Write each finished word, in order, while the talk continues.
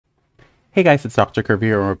Hey guys, it's Dr. Kirby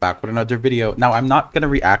here and we're back with another video. Now, I'm not going to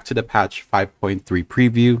react to the patch 5.3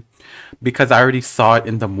 preview because I already saw it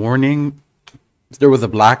in the morning. There was a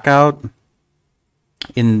blackout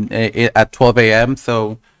at 12 a.m.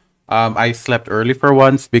 So I slept early for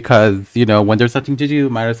once because, when there's nothing to do,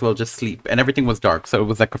 might as well just sleep. And everything was dark. So it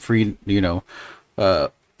was like a free, uh,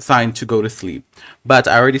 sign to go to sleep. But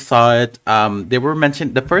I already saw it. They were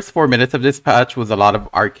mentioned, the first 4 minutes of this patch was a lot of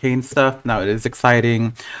arcane stuff. Now it is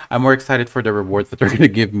exciting. I'm more excited for the rewards that they're going to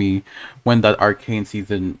give me when that arcane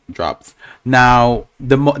season drops. Now,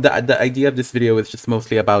 the idea of this video is just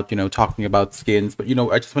mostly about, talking about skins. But,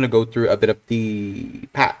 I just want to go through a bit of the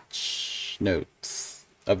patch notes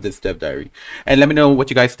of this dev diary, and let me know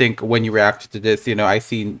what you guys think when you react to this. I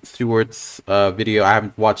seen Stuart's video. I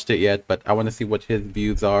haven't watched it yet, but I want to see what his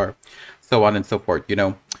views are, so on and so forth.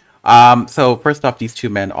 So first off, these two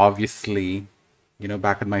men, obviously,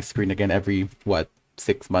 back on my screen again every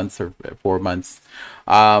 6 months or 4 months.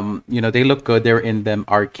 They look good. They're in them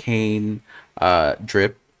arcane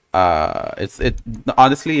drip. It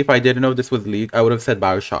honestly, if I didn't know this was League, I would have said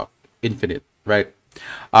Bioshock Infinite, right?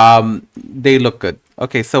 They look good.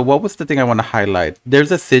 Okay, so what was the thing I want to highlight?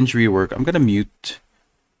 There's a Singe rework. I'm gonna mute,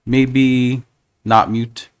 maybe not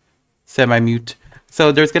mute, semi-mute.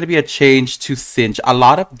 So there's gonna be a change to Singe. A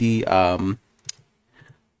lot of the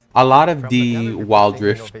Wild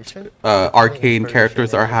Rift arcane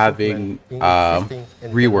characters are having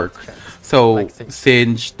rework. So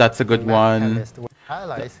Singe, that's a good one.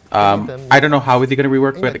 I don't know how is he gonna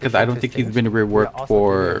rework it because I don't think he's been reworked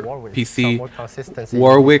for PC.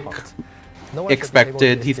 Warwick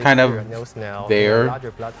expected, he's kind of there.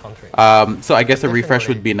 So I guess a refresh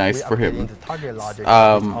would be nice for him.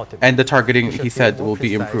 And the targeting, he said, will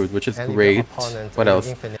be improved, which is great. What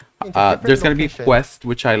else? There's gonna be quest,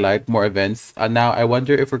 which I like, more events. Now I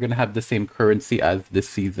wonder if we're gonna have the same currency as this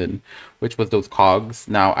season, which was those cogs.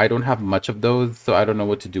 Now I don't have much of those, so I don't know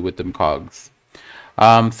what to do with them cogs.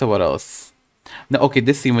 So what else? No, okay,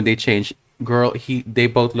 this scene when they changed, girl, they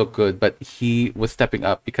both look good, but he was stepping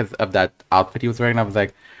up because of that outfit he was wearing. I was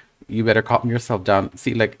like, you better calm yourself down.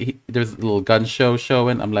 See, like there's a little gun show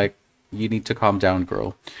showing. I'm like, you need to calm down,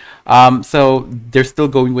 girl. So they're still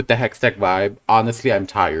going with the Hextech vibe. Honestly, I'm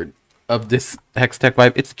tired of this Hextech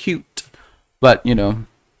vibe. It's cute, but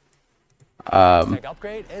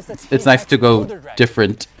it's nice to go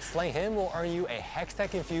different. Slay him will earn you a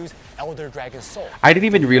Hextech infused Elder Dragon Soul. I didn't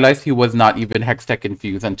even realize he was not even Hextech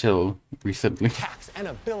infused until recently. Attacks and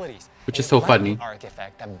abilities. Which is so funny. Arc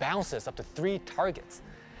effect that bounces up to 3 targets.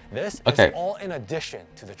 This Okay. is all in addition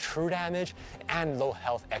to the true damage and low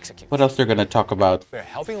health execute. What else they're gonna talk about? We're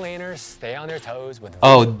helping laners stay on their toes with.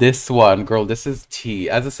 Oh, this one, girl, this is T.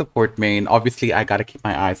 As a support main, obviously I gotta keep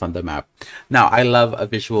my eyes on the map. Now, I love a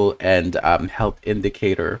visual and health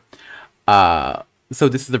indicator. So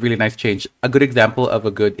this is a really nice change. A good example of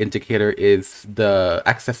a good indicator is the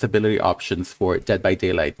accessibility options for Dead by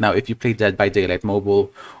Daylight. Now, if you play Dead by Daylight mobile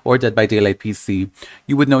or Dead by Daylight PC,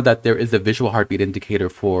 you would know that there is a visual heartbeat indicator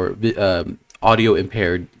for audio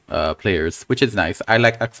impaired players, which is nice. I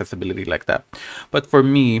like accessibility like that. But for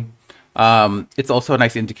me, it's also a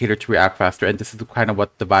nice indicator to react faster, and this is kind of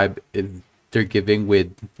what the vibe is they're giving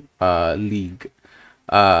with League,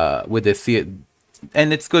 with this.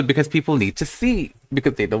 And it's good because people need to see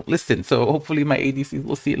because they don't listen. So hopefully my ADCs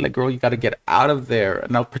will see it like, girl, you got to get out of there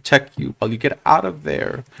and I'll protect you while you get out of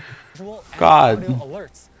there. God.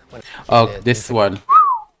 Oh, this one.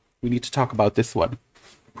 We need to talk about this one.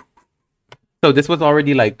 So this was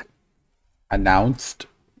already like announced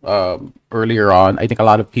earlier on. I think a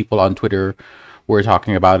lot of people on Twitter were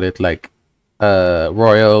talking about it, like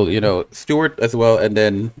Royal, Stuart as well, and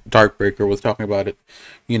then Darkbreaker was talking about it.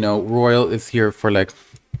 Royal is here for, like,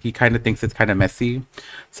 he kind of thinks it's kind of messy.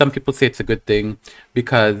 Some people say it's a good thing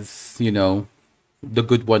because, the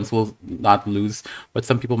good ones will not lose, but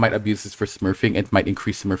some people might abuse this for smurfing. It might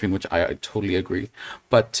increase smurfing, which I totally agree.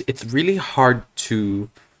 But it's really hard to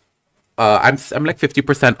I'm like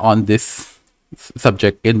 50% on this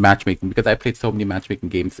subject in matchmaking because I played so many matchmaking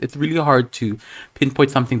games. It's really hard to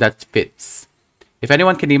pinpoint something that fits. If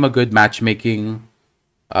anyone can name a good matchmaking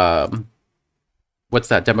what's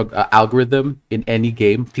that algorithm in any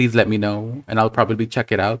game, please let me know and I'll probably check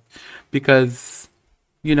it out because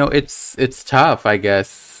it's tough, I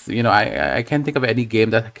guess. I can't think of any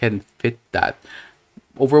game that can fit that.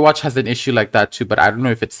 Overwatch has an issue like that too, but I don't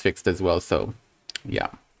know if it's fixed as well. So yeah,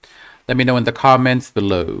 let me know in the comments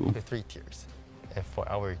below. 3 tiers. And for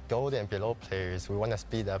our gold and below players, we want to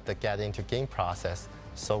speed up the getting to game process,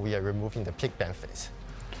 so we are removing the pick ban phase.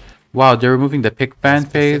 Wow, they're removing the pick ban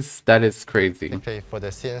specific- phase? That is crazy. Okay, for the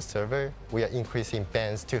CN server, we are increasing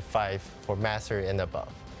bans to 5 for master and above.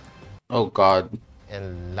 Oh god.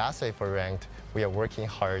 And lastly, for ranked, we are working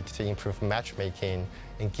hard to improve matchmaking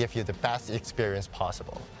and give you the best experience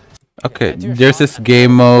possible. Okay, Enter your there's shot this and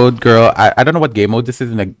game play. mode, girl. I don't know what game mode this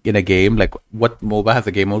is in a game. Like what MOBA has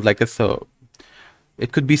a game mode like this, so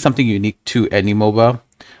it could be something unique to any MOBA.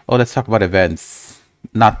 Oh, let's talk about events,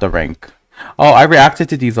 not the rank. Oh, I reacted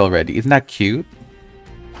to these already. Isn't that cute?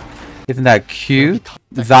 Isn't that cute?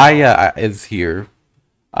 Zaya is here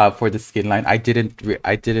for the skin line. I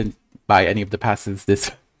didn't buy any of the passes this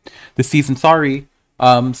season. Sorry.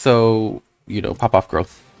 So you know, pop off, girl.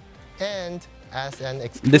 And as an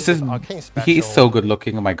This is exclusive arcane special, he's so good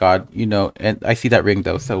looking. Oh my god, you know. And I see that ring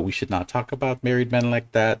though, so we should not talk about married men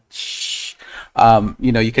like that. Shh.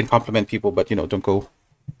 You know, you can compliment people, but you know, don't go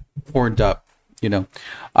horned up. You know,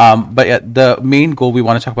 but yeah, the main goal we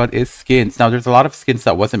want to talk about is skins. Now, there's a lot of skins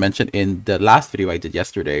that wasn't mentioned in the last video I did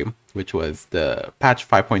yesterday, which was the patch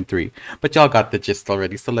 5.3. But y'all got the gist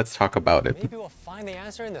already, so let's talk about it. Maybe we'll find the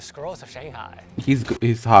answer in the scrolls of Shanghai.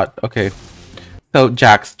 He's hot. Okay, so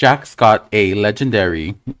Jax got a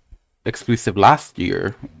legendary exclusive last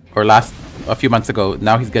year or a few months ago.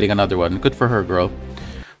 Now he's getting another one. Good for her, girl.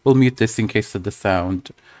 We'll mute this in case of the sound.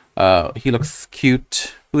 He looks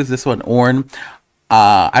cute. Who is this one? Orn.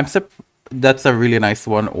 That's a really nice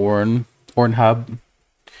one. Orn Hub.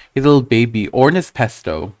 His little baby. Orn is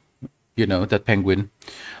Pesto. You know, that penguin.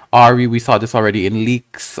 Ari, we saw this already in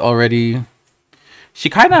leaks already. She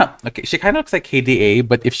kind of looks like KDA,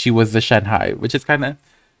 but if she was the Shanghai, which is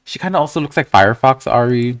she kind of also looks like Firefox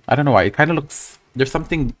Ari. I don't know why. It kind of looks, there's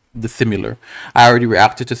something similar. I already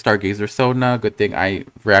reacted to Stargazer Sona. Good thing I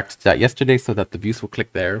reacted to that yesterday so that the views will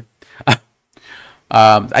click there.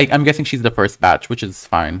 I'm guessing she's the first batch, which is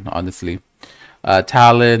fine, honestly.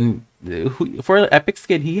 Talon, for epic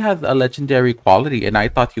skin, he has a legendary quality, and I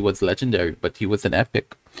thought he was legendary, but he was an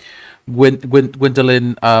epic.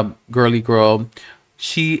 Gwendolyn, girly girl,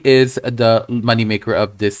 she is the moneymaker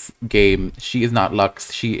of this game. She is not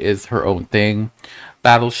Lux, she is her own thing.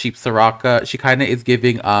 Battle Sheep Soraka, she kind of is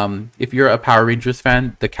giving, if you're a Power Rangers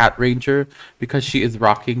fan, the Cat Ranger, because she is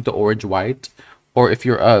rocking the orange white. Or if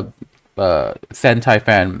you're a Sentai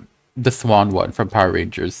fan, the Swan one from Power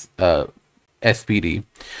Rangers, SPD.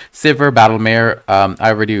 Sivir, Battle Mare, I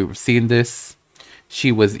already seen this.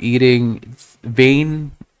 She was eating. It's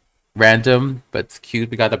vain, random, but it's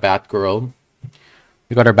cute. We got a Bat Girl.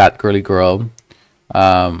 We got our Bat Girly Girl.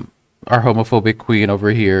 Our homophobic queen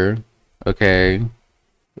over here. Okay.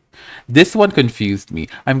 This one confused me.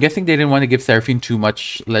 I'm guessing they didn't want to give Seraphine too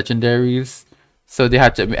much legendaries. So they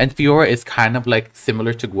had to, and Fiora is kind of like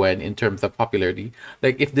similar to Gwen in terms of popularity.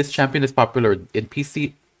 Like if this champion is popular in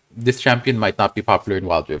PC, this champion might not be popular in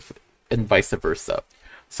Wild Rift, and vice versa.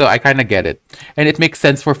 So I kind of get it, and it makes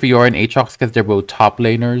sense for Fiora and Aatrox because they're both top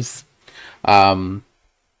laners.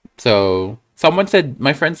 So someone said,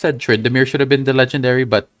 my friend said Tryndamere should have been the legendary,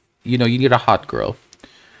 but you know, you need a hot girl.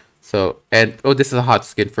 So, and oh, this is a hot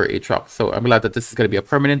skin for Aatrox. So I'm glad that this is going to be a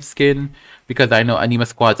permanent skin because I know anima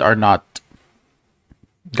squads are not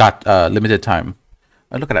got limited time.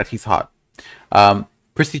 Oh, look at that, he's hot.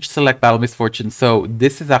 Prestige Select Battle Misfortune. So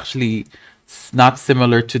this is actually not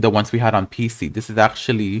similar to the ones we had on PC. This is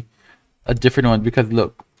actually a different one because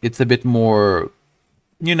look, it's a bit more,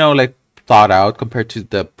 you know, like thought out compared to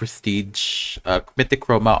the Prestige Mythic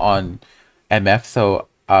Chroma on MF. So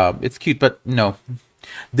it's cute, but no.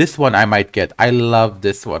 This one I might get. I love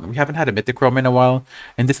this one. We haven't had a Mythic Chroma in a while,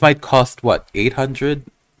 and this might cost what, 800?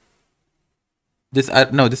 This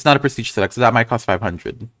no, this is not a Prestige Select, so that might cost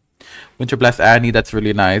 500. Winter Blast Annie, that's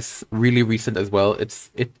really nice. Really recent as well.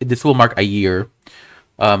 This will mark a year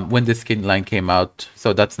when this skin line came out,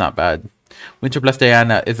 so that's not bad. Winter Blast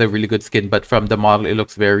Diana is a really good skin, but from the model it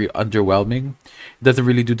looks very underwhelming. It doesn't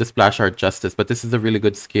really do the splash art justice, but this is a really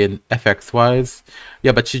good skin FX wise.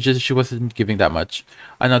 Yeah, but she wasn't giving that much.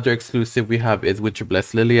 Another exclusive we have is Winter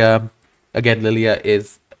Blast Lilia. Again, Lilia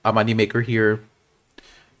is a money maker here.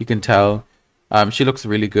 You can tell. She looks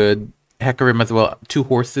really good. Hecarim as well, 2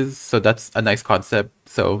 horses, so that's a nice concept.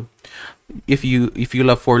 So if you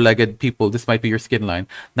love 4-legged people, this might be your skin line.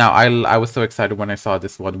 Now I was so excited when I saw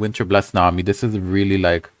this one, Winter Blessed Nami. This is really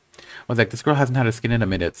like, I was like, this girl hasn't had a skin in a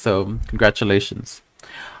minute, so congratulations.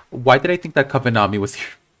 Why did I think that Kavanami was here?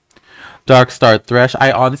 Dark Star Thresh.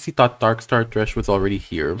 I honestly thought Dark Star Thresh was already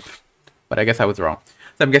here, but I guess I was wrong.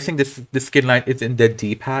 So I'm guessing this skin line is in the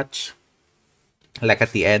D patch. Like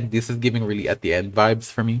at the end. This is giving really at the end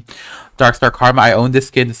vibes for me. Darkstar Karma. I own this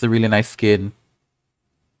skin. It's a really nice skin.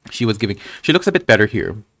 She looks a bit better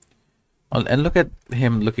here. And look at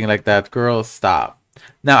him looking like that. Girl, stop.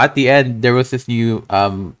 Now at the end there was this new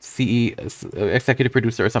executive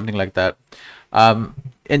producer or something like that.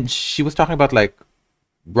 And she was talking about like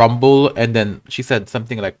Rumble, and then she said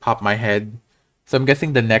something like pop my head. So I'm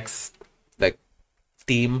guessing the next like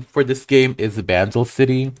theme for this game is Banzel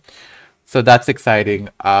City. So that's exciting.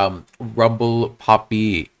 Rumble,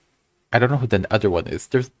 Poppy. I don't know who the other one is.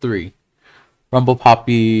 There's three. Rumble,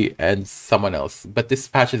 Poppy, and someone else. But this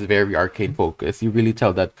patch is very arcane focused. You really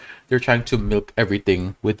tell that they're trying to milk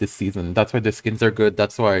everything with this season. That's why the skins are good.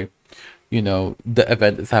 That's why, you know, the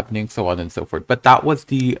event is happening, so on and so forth. But that was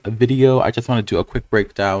the video. I just want to do a quick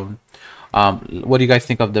breakdown. What do you guys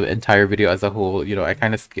think of the entire video as a whole? You know, I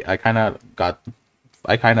kind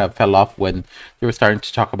of fell off when they were starting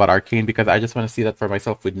to talk about Arcane, because I just want to see that for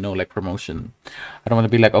myself with no like promotion. I don't want to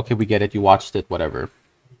be like, okay, we get it, you watched it, whatever.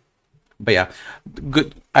 But yeah,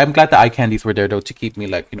 good. I'm glad the eye candies were there though to keep me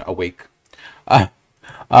like, you know, awake. Uh,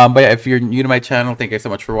 but yeah, if you're new to my channel, thank you so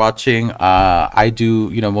much for watching. I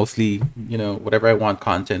do, you know, mostly, you know, whatever I want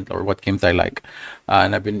content or what games I like.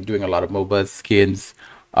 And I've been doing a lot of MOBAs, skins.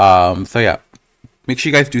 So yeah, make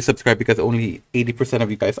sure you guys do subscribe, because only 80%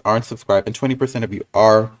 of you guys aren't subscribed and 20% of you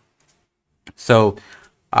are. So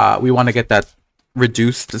we want to get that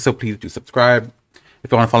reduced. So please do subscribe.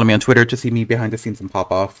 If you want to follow me on Twitter to see me behind the scenes and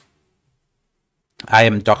pop off, I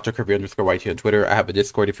am Dr. Curvy_YT on Twitter. I have a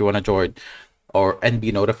Discord if you want to join and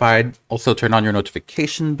be notified. Also, turn on your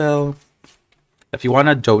notification bell. If you want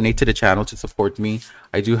to donate to the channel to support me,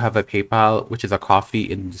 I do have a PayPal, which is a coffee,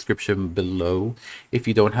 in the description below. If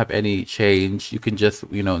you don't have any change, you can just,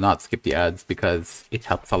 you know, not skip the ads, because it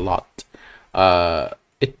helps a lot.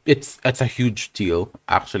 It's a huge deal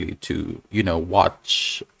actually to, you know,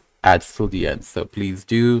 watch ads till the end. So please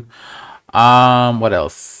do. What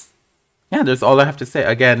else? Yeah, that's all I have to say.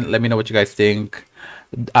 Again, let me know what you guys think.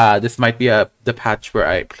 This might be the patch where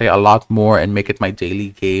I play a lot more and make it my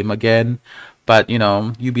daily game again. But, you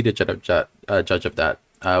know, you be the judge of that.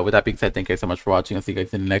 With that being said, thank you so much for watching. I'll see you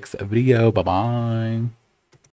guys in the next video. Bye-bye.